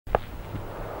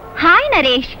Hi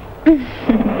Naresh.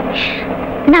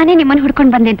 ನಾನೇ ನಿಮ್ಮನ್ನು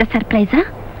ಹುಡ್ಕೊಂಡು ಬಂದೆ ಅಂತ ಸರ್ಪ್ರೈಸಾ?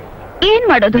 ಏನ್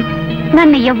ಮಾಡೋದು,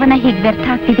 ನನ್ನ ಯೌವನ ಹೀಗೆ ವ್ಯರ್ಥ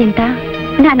ಆಗ್ತಿದೆ ಅಂತ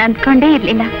ನಾನು ಅಂದ್ಕೊಂಡೇ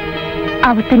ಇರ್ಲಿಲ್ಲ.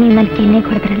 ಅವತ್ತು ನೀವು ನನ್ನ ಕೆನ್ನೆಗೆ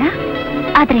ಹೊಡೆದ್ರಲ್ಲ,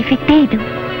 ಅದ್ರ ಎಫೆಕ್ಟೇ ಇದು.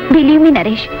 Believe me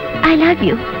Naresh, I love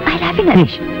you. I love you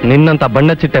Naresh. ನಿನ್ನಂತ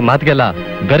ಬಣ್ಣ ಚಿಟ್ಟೆ ಮಾತಿಗೆಲ್ಲ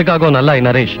ಗರ್ಗಾಗೋನಲ್ಲ ಈ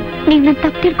ನರೇಶ್. ನೀವು ನನ್ನ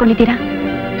ತಪ್ಪು ತಿಳ್ಕೊಂಡಿದ್ದೀರಾ.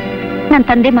 ನನ್ನ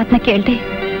ತಂದೆ ಮಾತನ್ನ ಕೇಳ್ದೆ,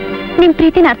 ನಿಮ್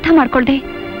ಪ್ರೀತಿನ ಅರ್ಥ ಮಾಡ್ಕೊಳ್ದೆ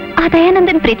ಆ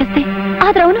ದಯಾನಂದನ್ ಪ್ರೀತಿಸ್ದೆ.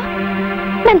 ಆದ್ರೆ ಅವನು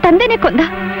ನನ್ನ ತಂದೆನೇ ಕೊಂದ.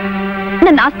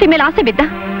 ನನ್ನ ಆಸ್ತಿ ಮೇಲೆ ಆಸೆ ಬಿದ್ದ.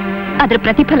 ಅದ್ರ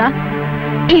ಪ್ರತಿಫಲ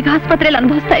ಈಗ ಆಸ್ಪತ್ರೆಯಲ್ಲಿ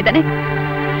ಅನುಭವಿಸ್ತಾ ಇದ್ದಾನೆ.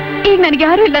 ಈಗ ನನಗೆ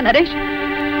ಯಾರು ಇಲ್ಲ ನರೇಶ್,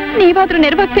 ನೀವಾದ್ರೂ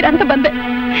ನೆರವಾಗ್ತೀರಾ ಅಂತ ಬಂದೆ.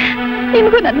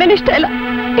 ನಿಮಗೂ ನನ್ನ ಮೇಲೆ ಇಷ್ಟ ಇಲ್ಲ.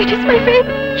 It is my faith.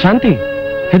 ಶಾಂತಿ,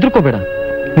 ಹೆದರ್ಕೋಬೇಡ.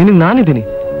 ನಿನಗ್ ನಾನಿದ್ದೀನಿ.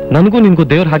 ನನಗೂ ನಿನ್ಗೂ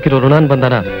ದೇವ್ರು ಹಾಕಿರೋ ಋಣಾನ್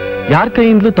ಬಂದಾನ ಯಾರ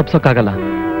ಕೈಯಿಂದಲೂ ತಪ್ಸಕ್ಕಾಗಲ್ಲ.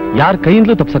 ಯಾರ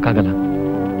ಕೈಯಿಂದಲೂ ತಪ್ಸಕ್ಕಾಗಲ್ಲ.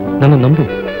 ನನ್ನ ನಂಬು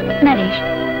Naresh.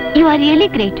 You are really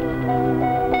great.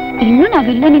 ಇನ್ನು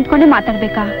ನಾವಿಲ್ಲೇ ನಿಂತ್ಕೊಂಡೆ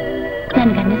ಮಾತಾಡ್ಬೇಕಾ?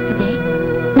 ನನ್ಗನ್ನಿಸ್ತಿದೆ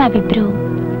ನಾವಿಬ್ರು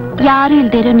ಯಾರು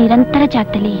ಇಲ್ದೇ ಇರೋ ನಿರಂತರ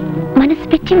ಜಾಗದಲ್ಲಿ ಮನಸ್ಸು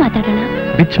ಬಿಚ್ಚಿ ಮಾತಾಡೋಣ.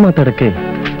 ಬಿಚ್ಚಿ ಮಾತಾಡಕ್ಕೆ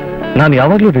ನಾನು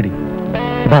ಯಾವಾಗ್ಲೂ ರೆಡಿ.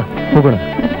 ಬಾ ಹೋಗೋಣ.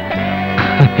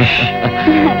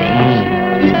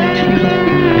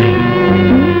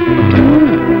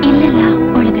 ಇಲ್ಲಲ್ಲ,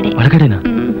 ಒಳಗಡೆ. ಒಳಗಡೆನಾ?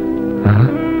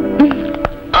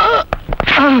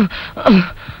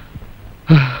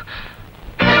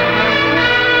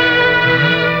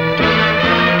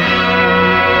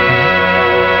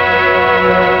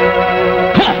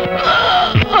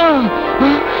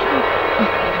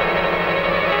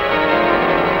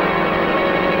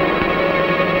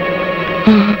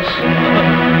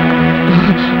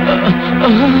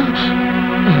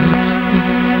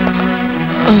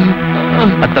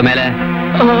 ಹತ್ತ ಮೇಲೆ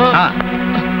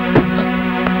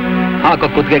ಹಾಕೋ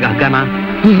ಕುತ್ತಿಗೆಗೆ ಹಗ್ಗನ.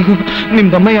 ನಿಮ್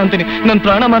ದಮ್ಮಯ್ಯ ಅಂತೀನಿ, ನನ್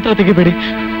ಪ್ರಾಣ ಮಾತ್ರ ತೆಗಿಬೇಡಿ.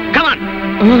 ಕಮಾನ್.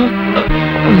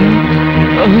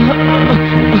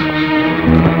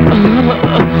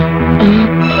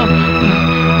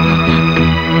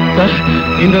 ಸರ್,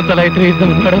 ಇನ್ನೊಂದ್ಸಲ ಐತ್ರಿ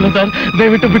ಮಾಡಲ್ಲ ಸರ್.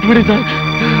 ದಯವಿಟ್ಟು ಬಿಟ್ಬಿಡಿ ಸರ್.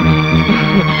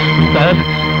 ಸರ್,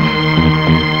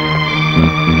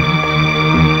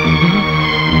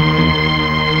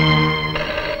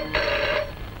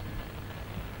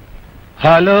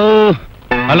 ಹಲೋ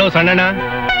ಹಲೋ ಸಣ್ಣಣ್ಣ,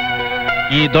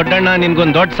 ಈ ದೊಡ್ಡಣ್ಣ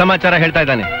ನಿನ್ಗೊಂದು ದೊಡ್ಡ ಸಮಾಚಾರ ಹೇಳ್ತಾ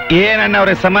ಇದ್ದಾನೆ. ಏನಣ್ಣ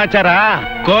ಅವ್ರ ಸಮಾಚಾರ?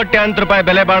 ಕೋಟ್ಯಾಂತರ ರೂಪಾಯಿ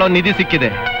ಬೆಲೆ ಬಾಳೋ ನಿಧಿ ಸಿಕ್ಕಿದೆ.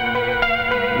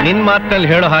 ನಿನ್ ಮಾತಿನಲ್ಲಿ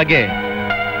ಹೇಳೋ ಹಾಗೆ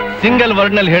ಸಿಂಗಲ್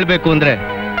ವರ್ಡ್ ನಲ್ಲಿ ಹೇಳ್ಬೇಕು ಅಂದ್ರೆ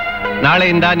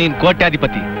ನಾಳೆಯಿಂದ ನೀನ್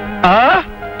ಕೋಟ್ಯಾಧಿಪತಿ.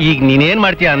 ಈಗ ನೀನೇನ್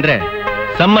ಮಾಡ್ತೀಯ ಅಂದ್ರೆ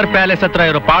ಸಮ್ಮರ್ ಪ್ಯಾಲೇಸ್ ಹತ್ರ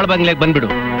ಇರೋ ಪಾಳ್ ಬಂಗ್ಲೆಗೆ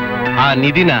ಬಂದ್ಬಿಡು. ಆ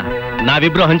ನಿಧಿನ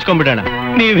ನಾವಿಬ್ರು ಹಂಚ್ಕೊಂಡ್ಬಿಡೋಣ.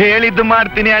 ನೀವ್ ಹೇಳಿದ್ದು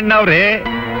ಮಾಡ್ತೀನಿ ಅಣ್ಣ ಅವ್ರೆ.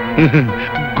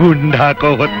 ಗುಂಡ್ ಹಾಕೋ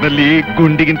ಹೊತ್ನಲ್ಲಿ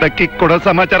ಗುಂಡಿಗಿಂತ ಕಿಕ್ ಕೊಡೋ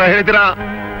ಸಮಾಚಾರ ಹೇಳಿದಿರಾ?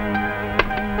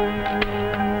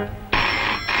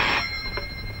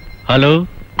 ಹಲೋ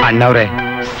ಅಣ್ಣವ್ರೆ,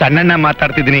 ಸಣ್ಣಣ್ಣ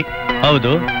ಮಾತಾಡ್ತಿದ್ದೀನಿ.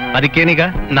 ಹೌದು, ಅದಕ್ಕೇನೀಗ?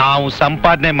 ನಾವು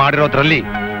ಸಂಪಾದನೆ ಮಾಡಿರೋದ್ರಲ್ಲಿ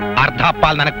ಅರ್ಧ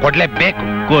ಪಾಲ್ ನನಗೆ ಕೊಡ್ಲೇಬೇಕು.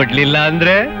 ಕೊಡ್ಲಿಲ್ಲ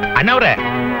ಅಂದ್ರೆ? ಅಣ್ಣವ್ರೆ,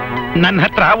 ನನ್ನ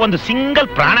ಹತ್ರ ಒಂದು ಸಿಂಗಲ್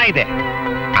ಪ್ರಾಣ ಇದೆ.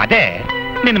 ಅದೇ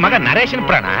ನಿನ್ ಮಗ ನರೇಶನ್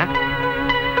ಪ್ರಾಣ.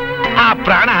 ಆ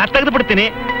ಪ್ರಾಣ ತೆಗೆದು ಬಿಡ್ತೀನಿ.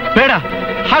 ಬೇಡ,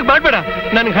 ಹಾಗೆ ಮಾಡ್ಬೇಡ.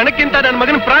 ನನ್ಗೆ ಹಣಕ್ಕಿಂತ ನನ್ನ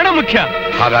ಮಗನ ಪ್ರಾಣ ಮುಖ್ಯ.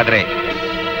 ಹಾಗಾದ್ರೆ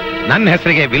ನನ್ನ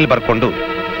ಹೆಸರಿಗೆ ವಿಲ್ ಬರ್ಕೊಂಡು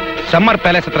ಸಮ್ಮರ್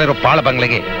ಪ್ಯಾಲೇಸ್ ಹತ್ರ ಇರೋ ಪಾಳ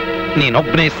ಬಂಗ್ಲೆಗೆ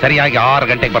ನೀನೊಬ್ಬನೇ ಸರಿಯಾಗಿ 6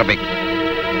 ಗಂಟೆಗೆ ಬರ್ಬೇಕು.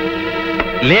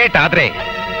 ಲೇಟ್ ಆದ್ರೆ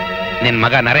ನಿನ್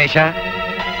ಮಗ ನರೇಶ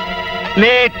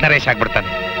ಲೇಟ್ ನರೇಶ್ ಆಗ್ಬಿಡ್ತಾನೆ.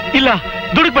 ಇಲ್ಲ,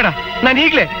 ದುಡುಕ್ಬೇಡ. ನಾನು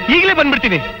ಈಗ್ಲೇ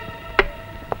ಬಂದ್ಬಿಡ್ತೀನಿ.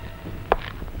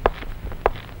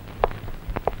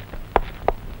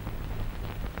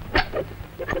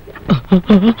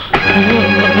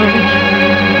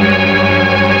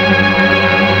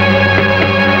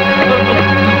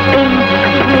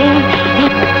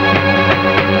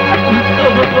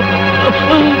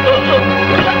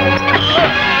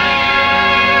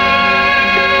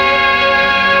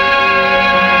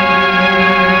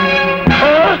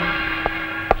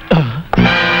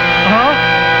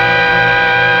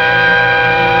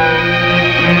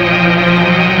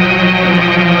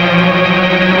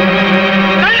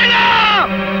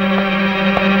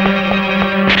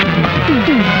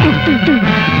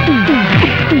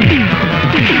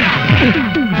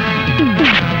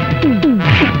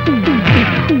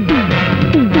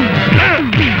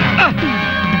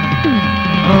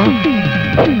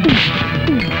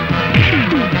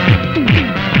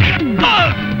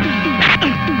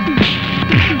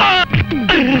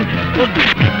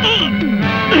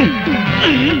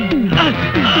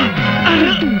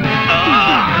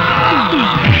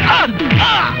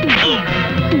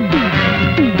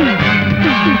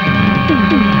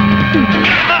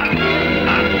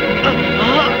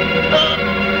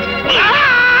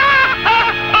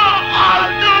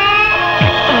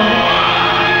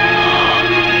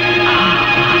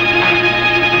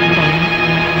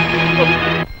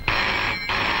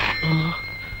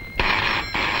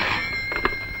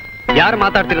 ಯಾರು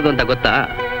ಮಾತಾಡ್ತಿರೋದು ಅಂತ ಗೊತ್ತಾ?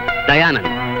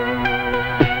 ದಯಾನಂದ್.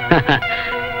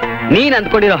 ನೀನ್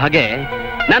ಅಂದ್ಕೊಂಡಿರೋ ಹಾಗೆ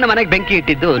ನನ್ನ ಮನೆಗೆ ಬೆಂಕಿ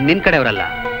ಇಟ್ಟಿದ್ದು ನಿನ್ ಕಡೆಯವರಲ್ಲ,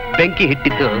 ಬೆಂಕಿ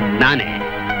ಇಟ್ಟಿದ್ದು ನಾನೇ.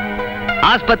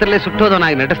 ಆಸ್ಪತ್ರೆಯಲ್ಲಿ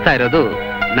ಸುಟ್ಟೋದವನಾಗಿ ನಟಿಸ್ತಾ ಇರೋದು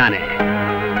ನಾನೇ.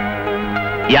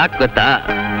 ಯಾಕೆ ಗೊತ್ತಾ?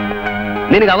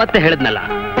 ನಿನಗೆ ಅವತ್ತೇ ಹೇಳಿದ್ನಲ್ಲ,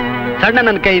 ಸಣ್ಣ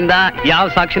ನನ್ನ ಕೈಯಿಂದ ಯಾವ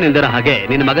ಸಾಕ್ಷಿ ನಿಲ್ದಿರೋ ಹಾಗೆ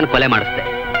ನಿನ್ನ ಮಗನ ಕೊಲೆ ಮಾಡಿಸ್ದೆ.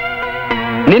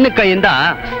 ನಿನ್ನ ಕೈಯಿಂದ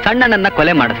ಸಣ್ಣನನ್ನ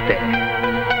ಕೊಲೆ ಮಾಡಿಸ್ದೆ.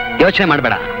 ಯೋಚನೆ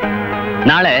ಮಾಡಬೇಡ,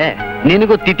 ನಾಳೆ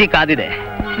ನಿನಗೂ ತಿಥಿ ಕಾದಿದೆ.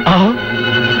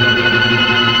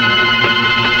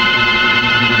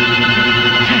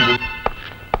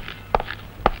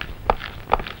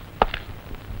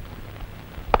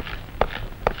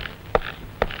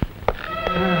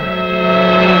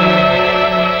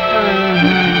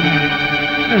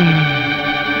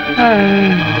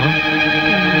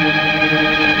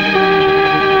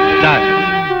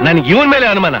 ನನಗೆ ಇವನ್ ಮೇಲೆ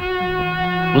ಅನುಮಾನ.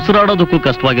 ಉಸಿರಾಡೋದಕ್ಕೂ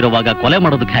ಕಷ್ಟವಾಗಿರುವಾಗ ಕೊಲೆ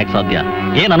ಮಾಡೋದಕ್ಕೆ ಹೇಗೆ ಸಾಧ್ಯ?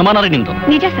 ಏನ್ ಅನುಮಾನ ರೀ ನಿಮ್ದು?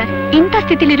 ನಿಜ ಸರ್, ಇಂಥ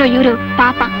ಸ್ಥಿತಿಲಿರೋ ಇವರು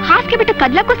ಪಾಪ ಹಾಸಿಗೆ ಬಿಟ್ಟು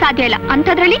ಕದ್ಲಕ್ಕೂ ಸಾಧ್ಯ ಇಲ್ಲ.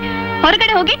 ಅಂಥದ್ರಲ್ಲಿ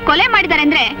ಹೊರಗಡೆ ಹೋಗಿ ಕೊಲೆ ಮಾಡಿದ್ದಾರೆ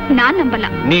ಅಂದ್ರೆ ನಾನ್ ನಂಬಲ್ಲ.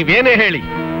 ನೀವೇನೇ ಹೇಳಿ,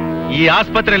 ಈ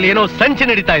ಆಸ್ಪತ್ರೆಯಲ್ಲಿ ಏನೋ ಸಂಚು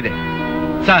ನಡೀತಾ ಇದೆ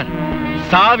ಸರ್.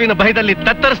 ಸಾವಿನ ಭಯದಲ್ಲಿ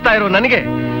ತತ್ತರಿಸ್ತಾ ಇರೋ ನನಗೆ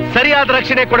ಸರಿಯಾದ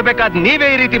ರಕ್ಷಣೆ ಕೊಡ್ಬೇಕಾದ್ ನೀವೇ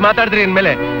ಈ ರೀತಿ ಮಾತಾಡಿದ್ರಿ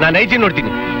ಅಂದ್ಮೇಲೆ ನಾನು ಐಜಿ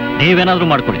ನೋಡ್ತೀನಿ. ನೀವೇನಾದ್ರೂ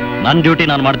ಮಾಡ್ಕೊಳ್ಳಿ, ನನ್ನ ಡ್ಯೂಟಿ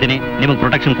ನಾನು ಮಾಡ್ತೀನಿ. ನಿಮಗೆ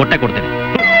ಪ್ರೊಟೆಕ್ಷನ್ ಕೊಟ್ಟೆ ಕೊಡ್ತೀನಿ.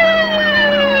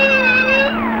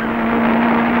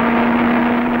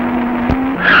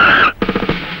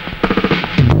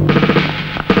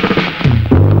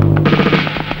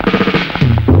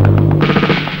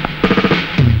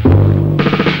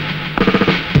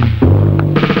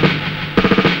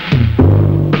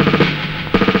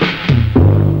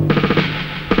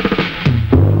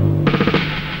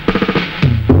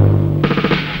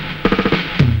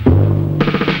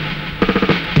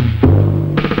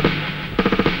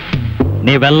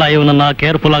 ನೀವೆಲ್ಲ ಇವನನ್ನ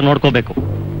ಕೇರ್ಫುಲ್ ಆಗಿ ನೋಡ್ಕೋಬೇಕು.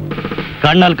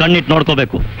 ಕಣ್ಣಲ್ಲಿ ಕಣ್ಣಿಟ್ಟು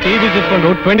ನೋಡ್ಕೋಬೇಕು. ಟಿವಿ ಇಟ್ಕೊಂಡು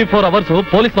 24 ಅವರ್ಸ್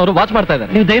ಪೊಲೀಸ್ನವರು ವಾಚ್ ಮಾಡ್ತಾ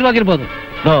ಇದ್ದಾರೆ. ನೀವು ಧೈರ್ಯವಾಗಿರ್ಬೋದು.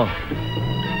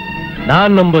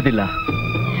 ನಾನ್ ನಂಬೋದಿಲ್ಲ.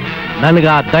 ನನಗ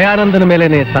ಆ ದಯಾನಂದನ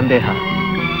ಮೇಲೇನೆ ಸಂದೇಹ.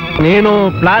 ನೀನು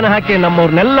ಪ್ಲಾನ್ ಹಾಕಿ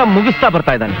ನಮ್ಮವ್ರನ್ನೆಲ್ಲ ಮುಗಿಸ್ತಾ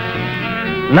ಬರ್ತಾ ಇದ್ದಾನೆ.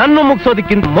 ನನ್ನ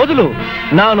ಮುಗಿಸೋದಕ್ಕಿಂತ ಮೊದಲು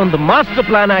ನಾನೊಂದು ಮಾಸ್ಟರ್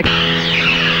ಪ್ಲಾನ್ ಹಾಕಿ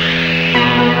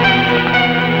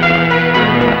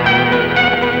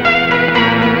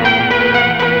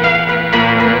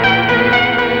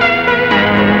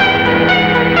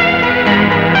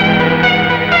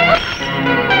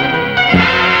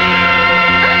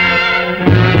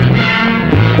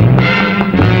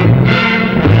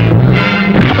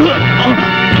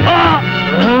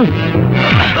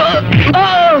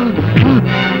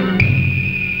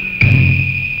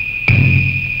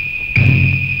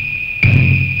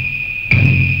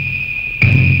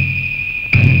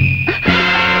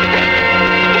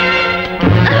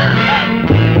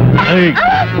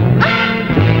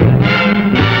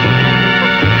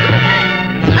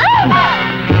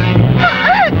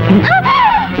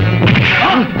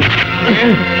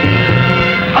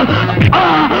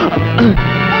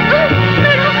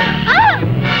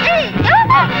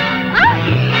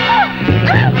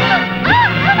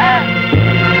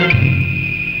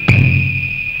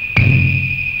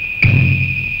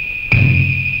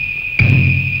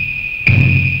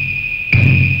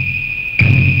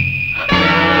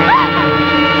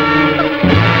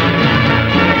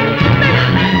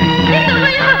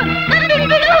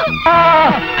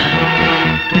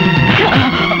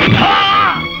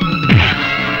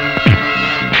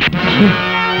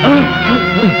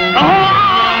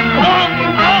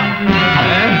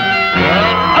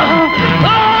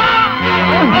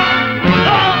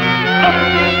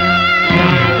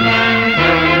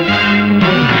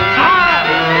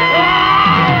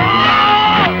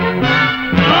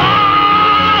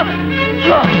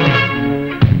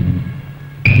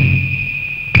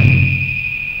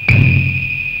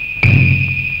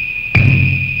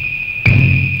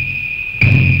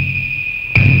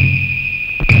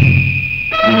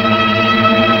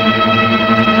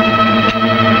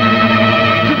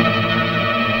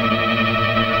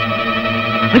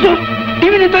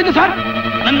ಸರ್.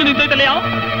 ನಂದು ನಿಂತೋಯ್ತಲ್ಲ ಯಾವ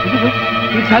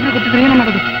ಸಾಹೇಬ್ರು ಗೊತ್ತಿದ್ರೆ ಏನೋ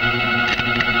ಮಾಡೋದು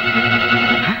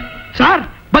ಸರ್.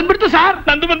 ಬಂದ್ಬಿಡ್ತು ಸರ್.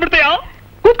 ನಂದು ಬಂದ್ಬಿಡ್ತ ಯಾವ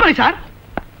ಕೂತ್ಕೊಳ್ಳಿ ಸರ್.